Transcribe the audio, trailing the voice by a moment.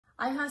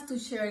I have to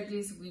share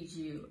this with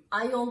you.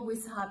 I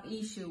always have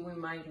issue with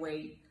my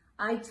weight.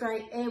 I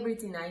try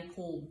everything I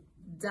could: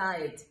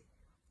 diet,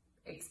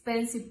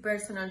 expensive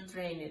personal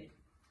trainer,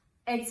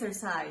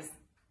 exercise,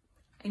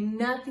 and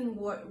nothing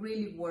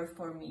really worked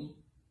for me.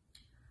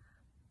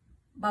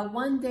 But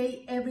one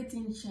day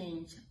everything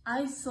changed.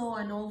 I saw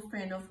an old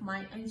friend of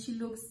mine and she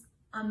looks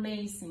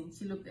amazing.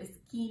 She looked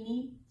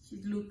skinny,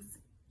 she looks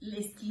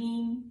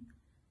clean,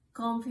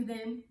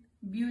 confident,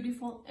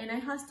 beautiful, and I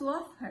had to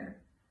ask her,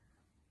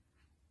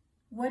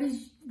 what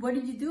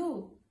did you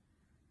do?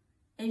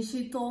 And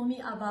she told me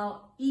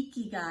about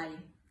Ikigai.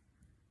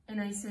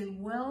 And I said,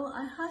 well,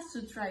 I had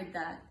to try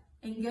that.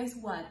 And guess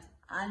what?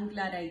 I'm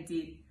glad I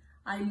did.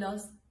 I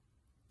lost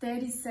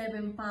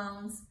 37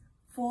 pounds,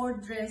 4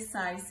 dress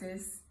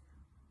sizes.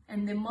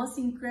 And the most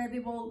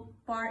incredible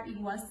part, it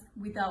was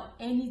without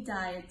any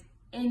diet,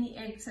 any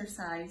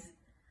exercise.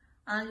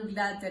 I'm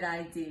glad that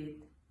I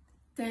did.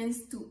 Thanks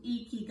to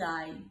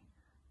Ikigai.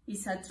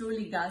 It's a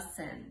truly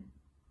godsend.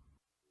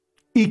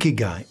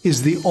 IKIGAI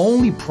is the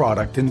only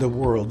product in the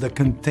world that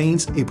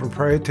contains a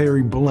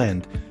proprietary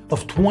blend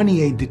of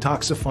 28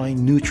 detoxifying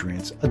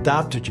nutrients,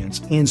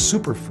 adaptogens, and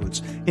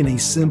superfoods in a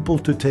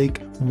simple-to-take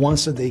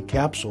once-a-day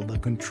capsule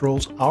that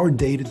controls our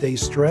day-to-day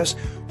stress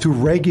to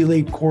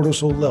regulate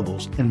cortisol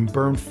levels and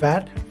burn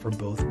fat for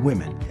both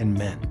women and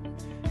men.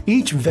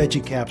 Each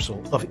veggie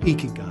capsule of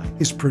IKIGAI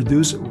is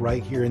produced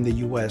right here in the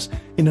US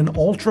in an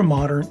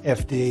ultra-modern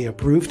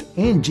FDA-approved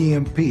and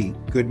GMP,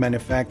 Good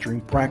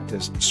Manufacturing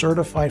Practice,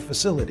 certified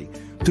facility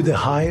to the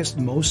highest,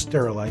 most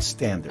sterilized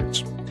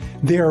standards.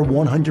 They are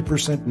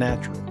 100%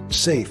 natural,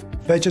 safe,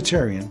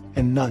 vegetarian,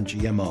 and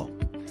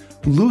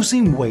non-GMO.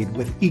 Losing weight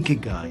with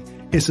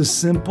IKIGAI is as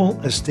simple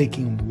as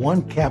taking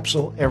one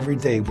capsule every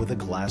day with a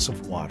glass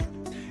of water.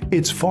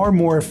 It's far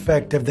more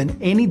effective than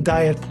any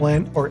diet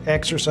plan or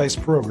exercise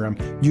program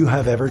you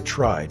have ever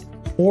tried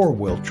or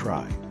will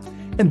try.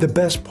 And the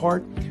best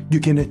part, you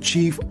can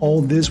achieve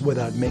all this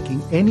without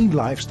making any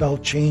lifestyle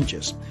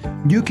changes.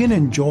 You can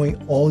enjoy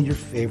all your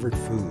favorite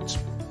foods.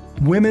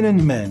 Women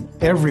and men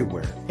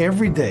everywhere,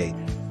 every day,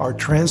 are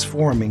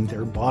transforming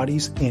their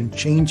bodies and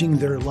changing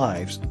their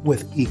lives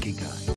with IKIGAI.